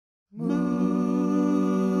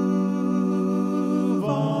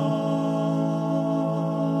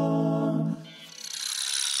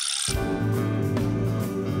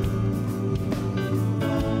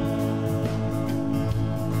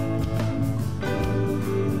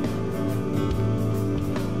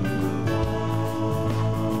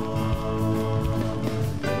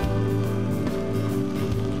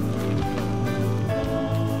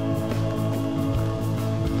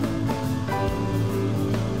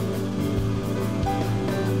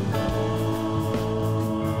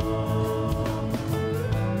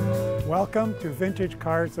Welcome to Vintage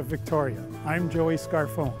Cars of Victoria. I'm Joey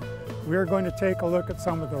Scarfone. We're going to take a look at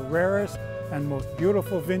some of the rarest and most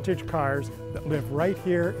beautiful vintage cars that live right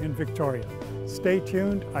here in Victoria. Stay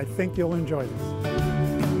tuned, I think you'll enjoy this.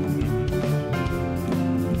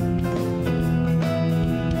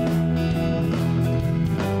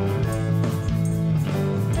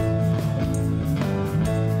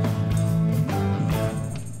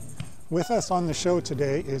 With us on the show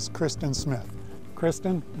today is Kristen Smith.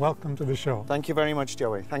 Kristen, welcome to the show. Thank you very much,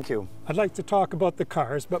 Joey. Thank you. I'd like to talk about the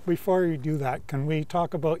cars, but before you do that, can we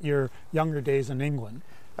talk about your younger days in England?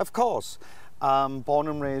 Of course. Born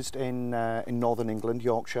and raised in northern England,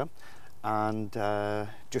 Yorkshire, and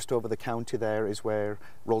just over the county there is where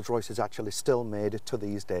Rolls-Royce is actually still made to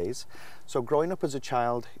these days. So growing up as a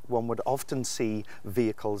child, one would often see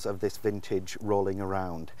vehicles of this vintage rolling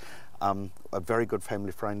around. A very good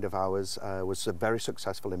family friend of ours was very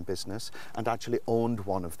successful in business and actually owned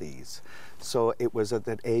one of these. So it was at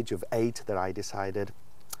the age of 8 that I decided,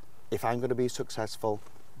 if I'm going to be successful,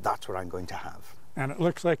 that's what I'm going to have. And it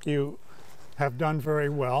looks like you have done very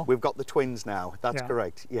well. We've got the twins now, that's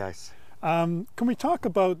correct, yes. Can we talk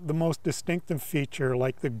about the most distinctive feature,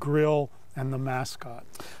 like the grille and the mascot?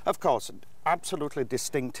 Of course, absolutely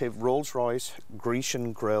distinctive Rolls-Royce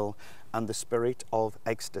Grecian grille and the Spirit of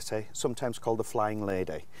Ecstasy, sometimes called the Flying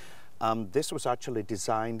Lady. This was actually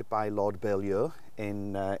designed by Lord Beaulieu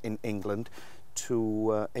in England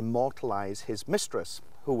to immortalize his mistress,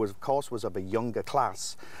 who was, of course, was of a younger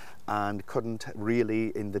class and couldn't really,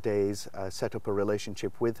 in the days, set up a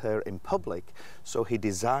relationship with her in public. So he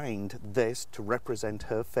designed this to represent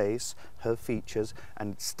her face, her features,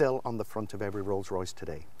 and it's still on the front of every Rolls-Royce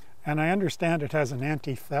today. And I understand it has an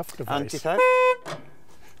anti-theft device. Anti-theft?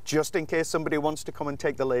 Just in case somebody wants to come and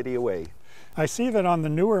take the lady away. I see that on the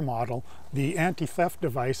newer model, the anti-theft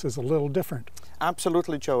device is a little different.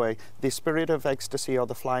 Absolutely, Joey. The Spirit of Ecstasy, or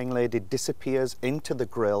the Flying Lady, disappears into the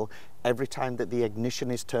grille every time that the ignition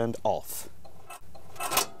is turned off.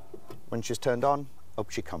 When she's turned on, up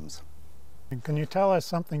she comes. And can you tell us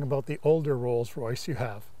something about the older Rolls-Royce you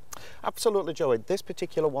have? Absolutely, Joey. This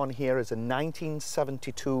particular one here is a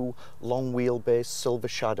 1972 long wheelbase Silver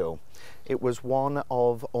Shadow. It was one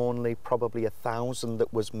of only probably 1,000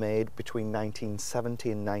 that was made between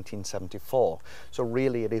 1970 and 1974. So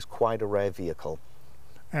really it is quite a rare vehicle.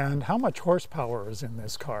 And how much horsepower is in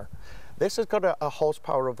this car? This has got a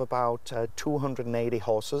horsepower of about 280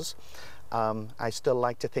 horses. I still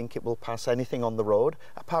like to think it will pass anything on the road,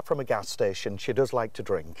 apart from a gas station. She does like to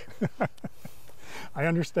drink. I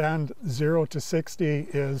understand 0 to 60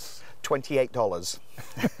 is $28.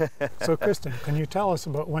 So Kristen, can you tell us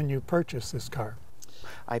about when you purchased this car?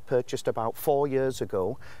 I purchased about 4 years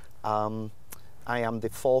ago. I am the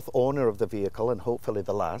 4th owner of the vehicle and hopefully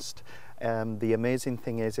the last. The amazing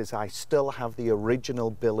thing is I still have the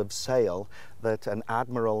original bill of sale that an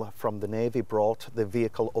admiral from the Navy brought the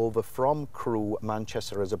vehicle over from Crewe,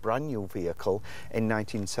 Manchester, as a brand new vehicle in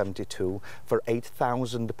 1972 for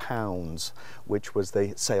 £8,000, which was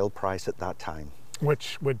the sale price at that time.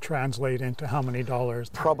 Which would translate into how many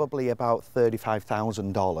dollars? Probably about $35,000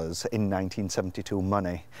 in 1972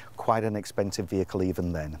 money. Quite an expensive vehicle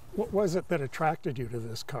even then. What was it that attracted you to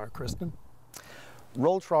this car, Kristen?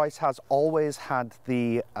 Rolls-Royce has always had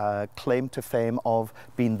the claim to fame of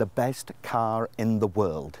being the best car in the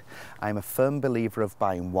world. I'm a firm believer of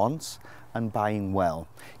buying once and buying well.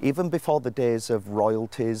 Even before the days of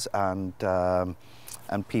royalties and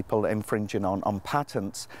people infringing on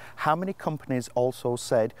patents, how many companies also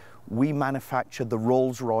said, we manufacture the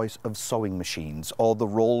Rolls-Royce of sewing machines, or the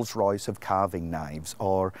Rolls-Royce of carving knives,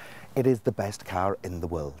 or it is the best car in the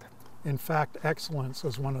world. In fact, excellence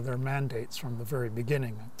was one of their mandates from the very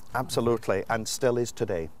beginning. Absolutely, and still is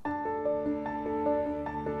today.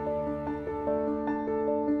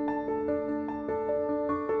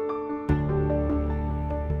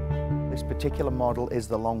 This particular model is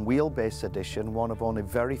the long wheelbase edition, one of only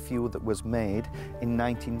very few that was made in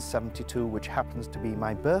 1972, which happens to be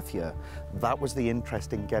my birth year. That was the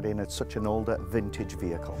interest in getting at such an older vintage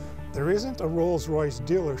vehicle. There isn't a Rolls-Royce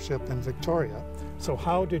dealership in Victoria, so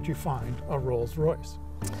how did you find a Rolls-Royce?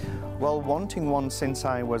 Well, wanting one since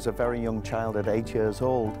I was a very young child at 8 years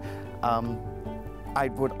old, I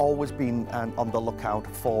would always been on the lookout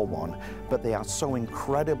for one, but they are so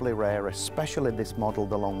incredibly rare, especially this model,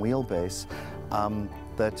 the long wheelbase,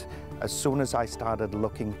 that as soon as I started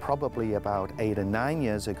looking, probably about 8 or 9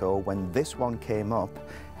 years ago, when this one came up,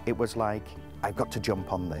 it was like, I've got to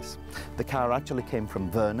jump on this. The car actually came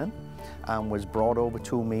from Vernon. and was brought over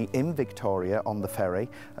to me in Victoria on the ferry.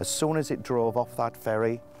 As soon as it drove off that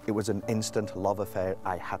ferry, it was an instant love affair.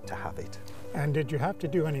 I had to have it. And did you have to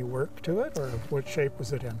do any work to it, or what shape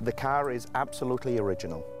was it in? The car is absolutely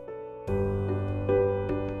original.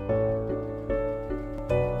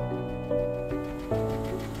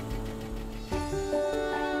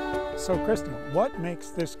 So, Kristen, what makes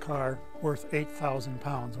this car worth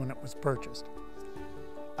 £8,000 when it was purchased?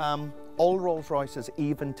 All Rolls-Royces,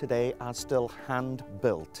 even today, are still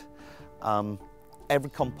hand-built. Every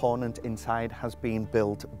component inside has been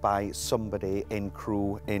built by somebody in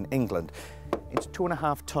Crewe in England. It's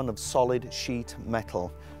 2.5 ton of solid sheet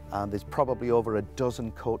metal. There's probably over a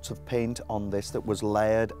dozen coats of paint on this that was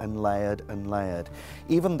layered and layered and layered.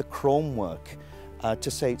 Even the chrome work, to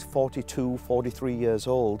say it's 42, 43 years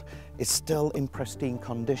old, is still in pristine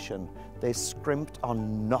condition. They scrimped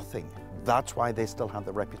on nothing. That's why they still have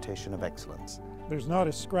the reputation of excellence. There's not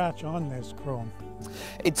a scratch on this chrome.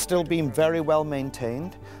 It's still been very well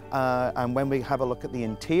maintained, and when we have a look at the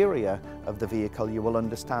interior of the vehicle, you will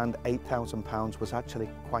understand £8,000 was actually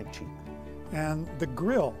quite cheap. And the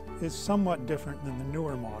grille is somewhat different than the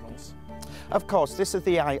newer models. Of course, this is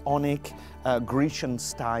the Ionic Grecian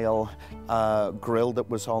style grille that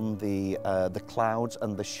was on the clouds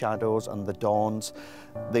and the shadows and the dawns.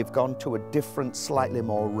 They've gone to a different, slightly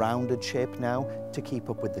more rounded shape now to keep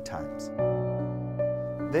up with the times.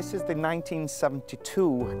 This is the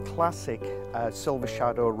 1972 classic Silver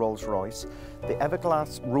Shadow Rolls-Royce. The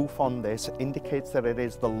Everglass roof on this indicates that it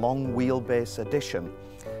is the long wheelbase edition.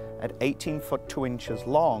 At 18 foot 2 inches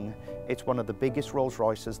long, it's one of the biggest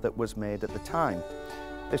Rolls-Royces that was made at the time.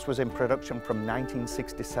 This was in production from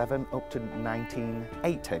 1967 up to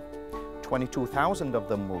 1980. 22,000 of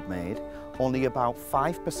them were made. Only about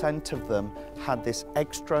 5% of them had this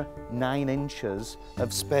extra 9 inches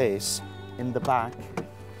of space in the back,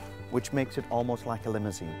 which makes it almost like a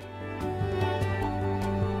limousine.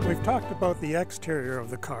 We've talked about the exterior of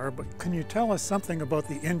the car, but can you tell us something about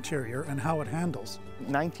the interior and how it handles?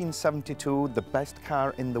 1972, the best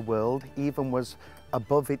car in the world, even was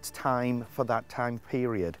above its time for that time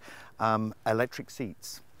period. Electric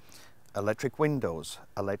seats, electric windows,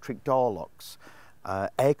 electric door locks,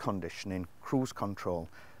 air conditioning, cruise control.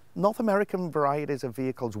 North American varieties of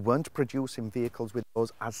vehicles weren't producing vehicles with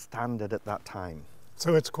those as standard at that time.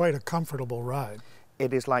 So it's quite a comfortable ride.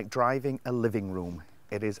 It is like driving a living room.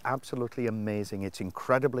 It is absolutely amazing. It's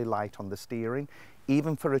incredibly light on the steering.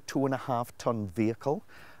 Even for a 2.5 ton vehicle,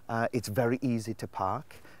 it's very easy to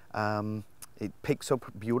park. It picks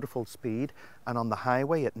up beautiful speed, and on the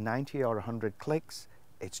highway at 90 or 100 clicks,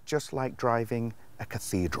 it's just like driving a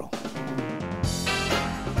cathedral.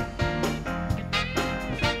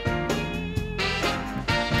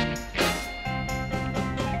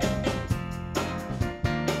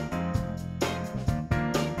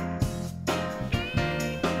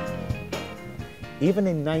 Even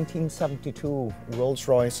in 1972,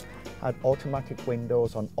 Rolls-Royce had automatic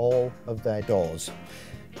windows on all of their doors.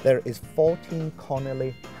 There is 14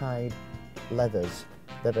 Connelly Hyde leathers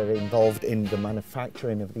that are involved in the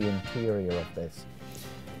manufacturing of the interior of this.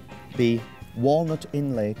 The walnut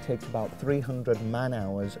inlay takes about 300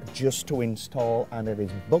 man-hours just to install, and it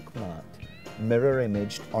is bookmarked, mirror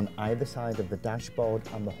imaged on either side of the dashboard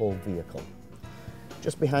and the whole vehicle.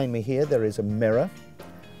 Just behind me here there is a mirror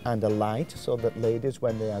and a light so that ladies,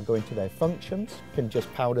 when they are going to their functions, can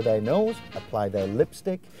just powder their nose, apply their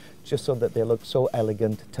lipstick, just so that they look so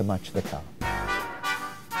elegant to match the car.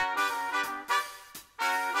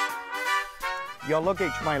 Your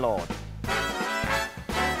luggage, my lord.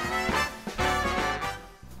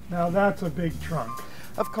 Now that's a big trunk.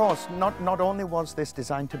 Of course, not only was this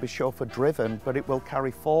designed to be chauffeur-driven, but it will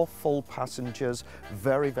carry 4 full passengers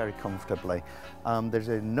very, very comfortably. There's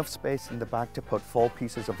enough space in the back to put 4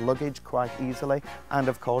 pieces of luggage quite easily, and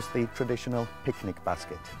of course the traditional picnic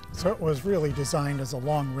basket. So it was really designed as a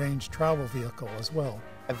long-range travel vehicle as well.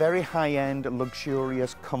 A very high-end,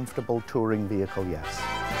 luxurious, comfortable touring vehicle, yes.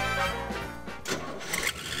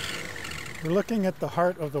 We're looking at the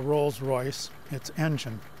heart of the Rolls-Royce, its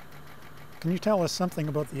engine. Can you tell us something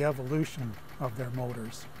about the evolution of their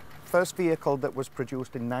motors? First vehicle that was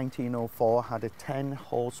produced in 1904 had a 10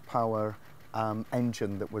 horsepower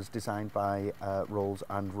engine that was designed by Rolls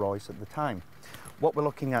and Royce at the time. What we're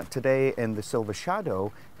looking at today in the Silver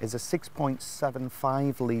Shadow is a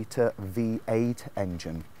 6.75 litre V8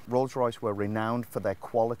 engine. Rolls-Royce were renowned for their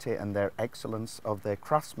quality and their excellence of their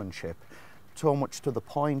craftsmanship, so much to the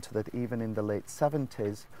point that even in the late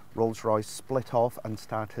 70s, Rolls-Royce split off and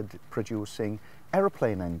started producing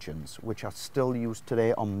aeroplane engines, which are still used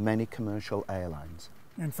today on many commercial airlines.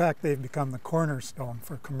 In fact, they've become the cornerstone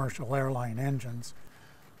for commercial airline engines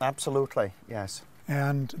Absolutely, yes.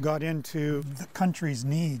 and got into the country's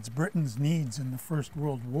needs, Britain's needs in the First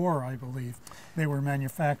World War, I believe. They were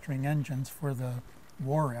manufacturing engines for the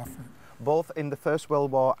war effort. Both in the First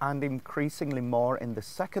World War and increasingly more in the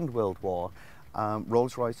Second World War,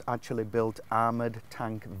 Rolls-Royce actually built armoured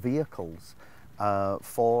tank vehicles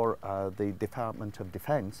for the Department of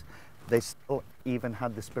Defence. They still even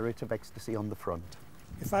had the Spirit of Ecstasy on the front.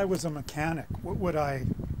 If I was a mechanic, what would I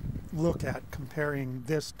look at comparing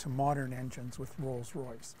this to modern engines with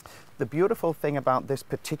Rolls-Royce? The beautiful thing about this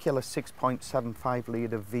particular 6.75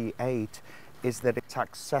 litre V8 is that it's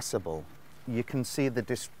accessible. You can see the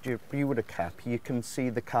distributor cap, you can see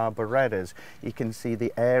the carburetors, you can see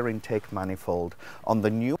the air intake manifold. On the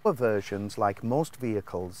newer versions, like most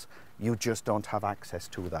vehicles, you just don't have access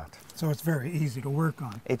to that. So it's very easy to work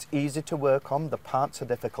on. It's easy to work on, the parts are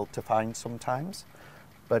difficult to find sometimes,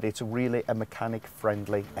 but it's really a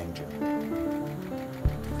mechanic-friendly engine.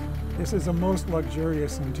 This is a most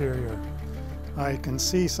luxurious interior. I can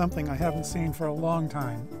see something I haven't seen for a long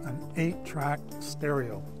time, an 8-track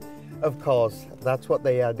stereo. Of course, that's what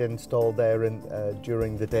they had installed there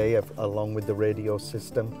during the day, along with the radio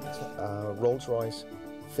system. Rolls-Royce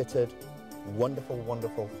fitted wonderful,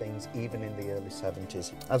 wonderful things even in the early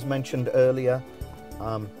 70s. As mentioned earlier,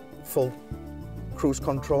 full cruise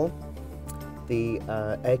control. The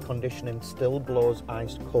air conditioning still blows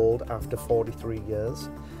ice cold after 43 years.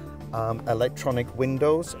 Electronic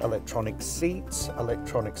windows, electronic seats,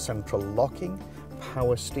 electronic central locking,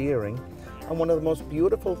 power steering. And one of the most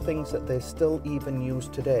beautiful things that they still even use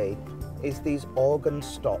today is these organ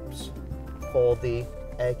stops for the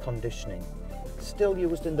air conditioning. Still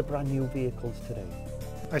used in the brand new vehicles today.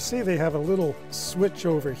 I see they have a little switch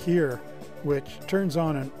over here which turns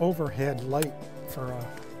on an overhead light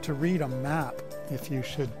to read a map if you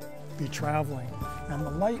should be traveling. And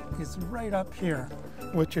the light is right up here,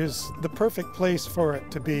 which is the perfect place for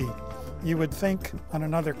it to be. You would think on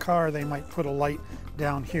another car they might put a light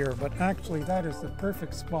down here, but actually that is the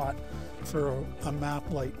perfect spot for a map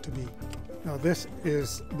light to be. Now this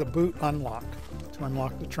is the boot unlock to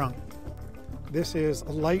unlock the trunk. This is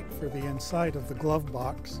a light for the inside of the glove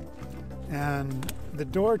box, and the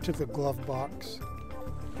door to the glove box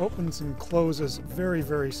opens and closes very,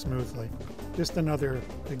 very smoothly. Just another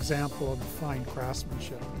example of the fine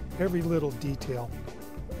craftsmanship. Every little detail,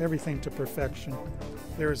 everything to perfection.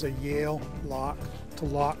 There's a Yale lock to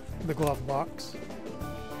lock the glove box.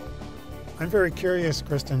 I'm very curious,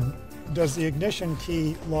 Kristen, does the ignition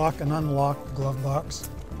key lock and unlock the glove box?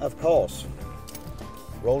 Of course.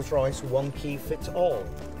 Rolls-Royce, one key fits all.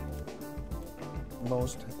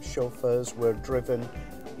 Most chauffeurs were driven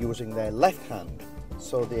using their left hand,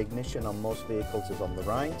 so the ignition on most vehicles is on the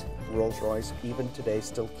right. Rolls-Royce, even today,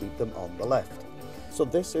 still keep them on the left. So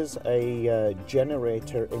this is a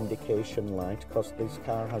generator indication light, because this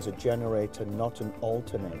car has a generator, not an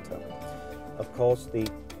alternator. Of course, the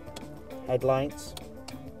headlights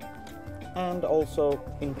and also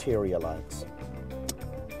interior lights.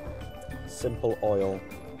 Simple oil.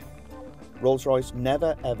 Rolls-Royce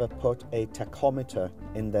never ever put a tachometer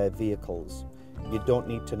in their vehicles. You don't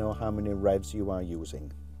need to know how many revs you are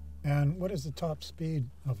using. And what is the top speed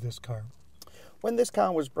of this car? When this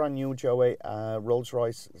car was brand new, Joey,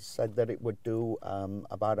 Rolls-Royce said that it would do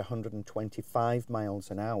about 125 miles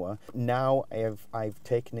an hour. Now I've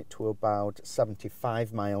taken it to about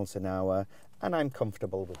 75 miles an hour, and I'm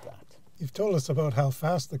comfortable with that. You've told us about how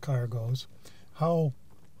fast the car goes. How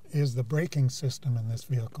is the braking system in this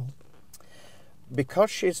vehicle?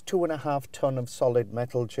 Because she's 2.5 ton of solid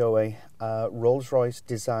metal, Joey, Rolls-Royce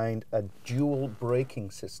designed a dual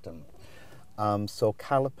braking system. So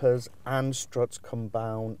calipers and struts come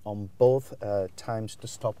down on both times to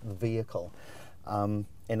stop the vehicle.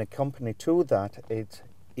 In accompany to that,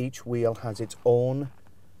 each wheel has its own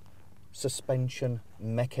suspension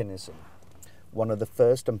mechanism. One of the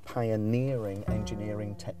first and pioneering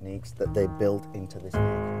engineering techniques that they built into this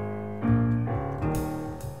vehicle.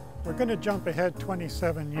 We're going to jump ahead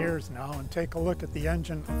 27 years now and take a look at the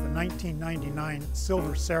engine of the 1999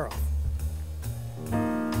 Silver Seraph.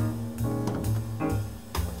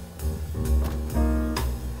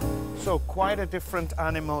 So quite a different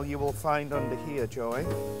animal you will find under here, Joey.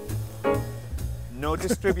 No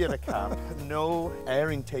distributor cap, no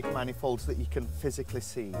air intake manifolds that you can physically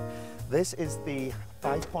see. This is the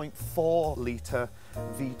 5.4 litre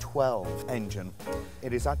V12 engine.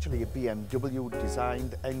 It is actually a BMW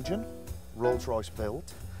designed engine, Rolls-Royce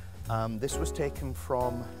built. This was taken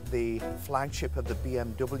from the flagship of the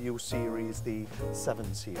BMW series, the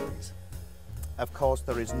 7 Series. Of course,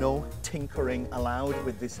 there is no tinkering allowed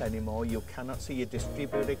with this anymore. You cannot see your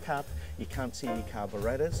distributor cap, you can't see your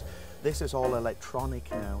carburetors. This is all electronic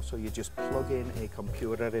now, so you just plug in a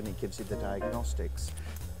computer and it gives you the diagnostics.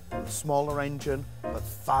 Smaller engine, but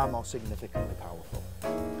far more significantly powerful.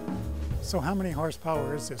 So how many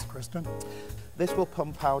horsepower is this, Kristen? This will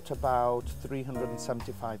pump out about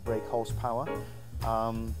 375 brake horsepower.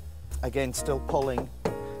 Again, still pulling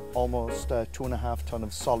almost 2.5 ton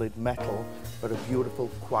of solid metal, but a beautiful,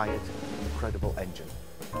 quiet, incredible engine.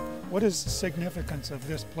 What is the significance of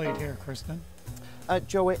this plate here, Kristen?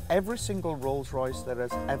 Joey, every single Rolls-Royce that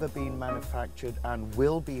has ever been manufactured and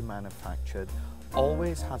will be manufactured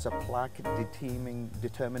always has a plaque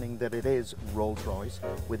determining that it is Rolls-Royce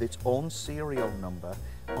with its own serial number.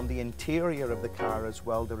 On the interior of the car as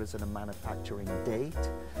well, there is a manufacturing date,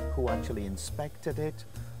 who actually inspected it.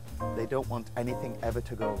 They don't want anything ever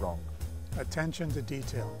to go wrong. Attention to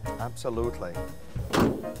detail. Absolutely.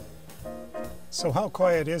 So how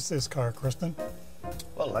quiet is this car, Kristen?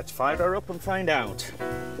 Well, let's fire her up and find out.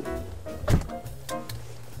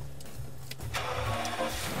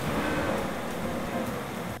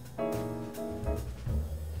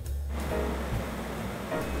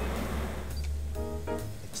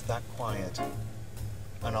 It's that quiet.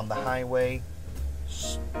 And on the highway,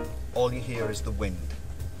 all you hear is the wind.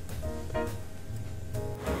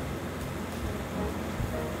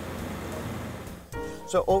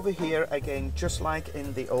 So over here, again, just like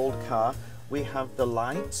in the old car, we have the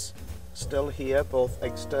lights still here, both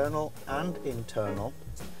external and internal.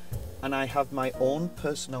 And I have my own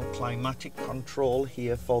personal climatic control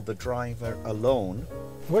here for the driver alone.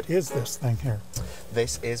 What is this thing here?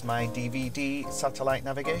 This is my DVD satellite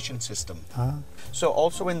navigation system. Ah. So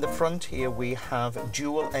also in the front here we have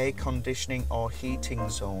dual air conditioning or heating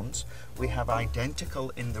zones. We have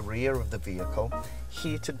identical in the rear of the vehicle,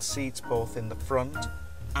 heated seats both in the front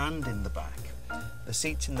and in the back. The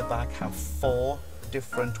seats in the back have 4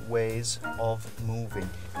 different ways of moving.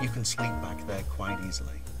 You can sleep back there quite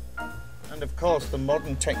easily. And of course the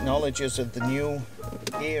modern technologies of the new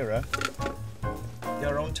era,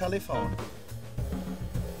 your own telephone.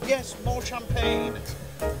 Yes, more champagne.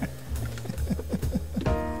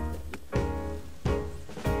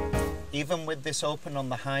 Even with this open on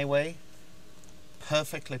the highway,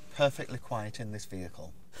 perfectly quiet in this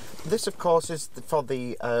vehicle. This of course is for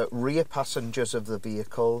the rear passengers of the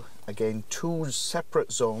vehicle. Again, 2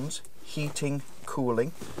 separate zones, heating,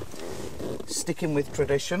 cooling. Sticking with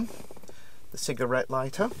tradition, the cigarette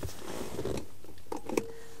lighter.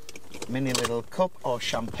 Mini little cup or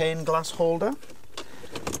champagne glass holder.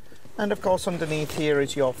 And of course underneath here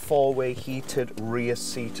is your 4-way heated rear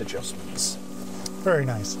seat adjustments. Very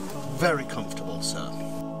nice. Very comfortable, sir.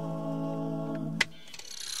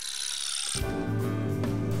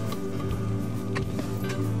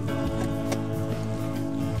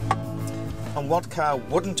 And what car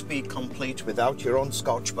wouldn't be complete without your own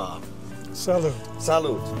Scotch bar? Salute.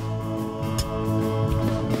 Salute.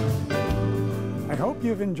 I hope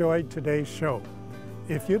you've enjoyed today's show.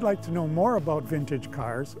 If you'd like to know more about vintage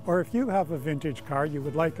cars, or if you have a vintage car you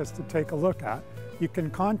would like us to take a look at, you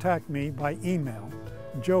can contact me by email,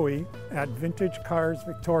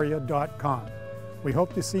 joey@vintagecarsvictoria.com. We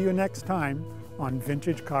hope to see you next time on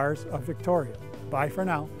Vintage Cars of Victoria. Bye for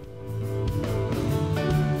now.